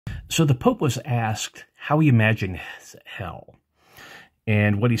So the Pope was asked how he imagined hell.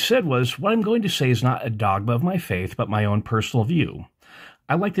 And what he said was, what I'm going to say is not a dogma of my faith, but my own personal view.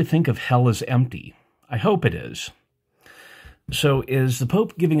 I like to think of hell as empty. I hope it is. So is the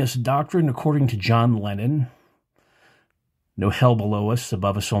Pope giving us doctrine according to John Lennon? No hell below us,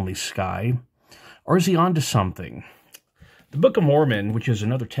 above us only sky. Or is he on to something? The Book of Mormon, which is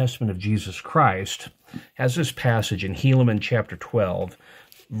another testament of Jesus Christ, has this passage in Helaman chapter 12,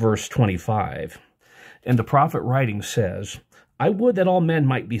 verse 25. And the prophet writing says, I would that all men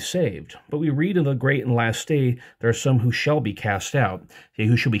might be saved, but we read in the great and last day there are some who shall be cast out, yea,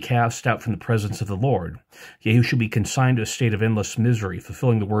 who shall be cast out from the presence of the Lord, yea, who shall be consigned to a state of endless misery,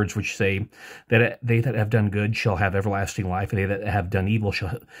 fulfilling the words which say, that they that have done good shall have everlasting life, and they that have done evil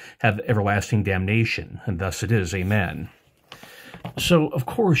shall have everlasting damnation. And thus it is. Amen. So, of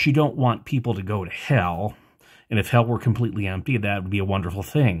course, you don't want people to go to hell, and if hell were completely empty, that would be a wonderful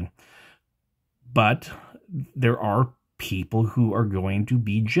thing. But there are people who are going to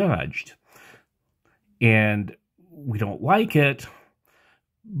be judged. And we don't like it,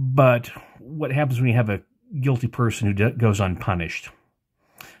 but what happens when you have a guilty person who goes unpunished?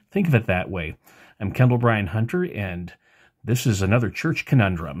 Think of it that way. I'm Kendall Bryan Hunter, and this is another Church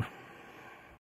Conundrum.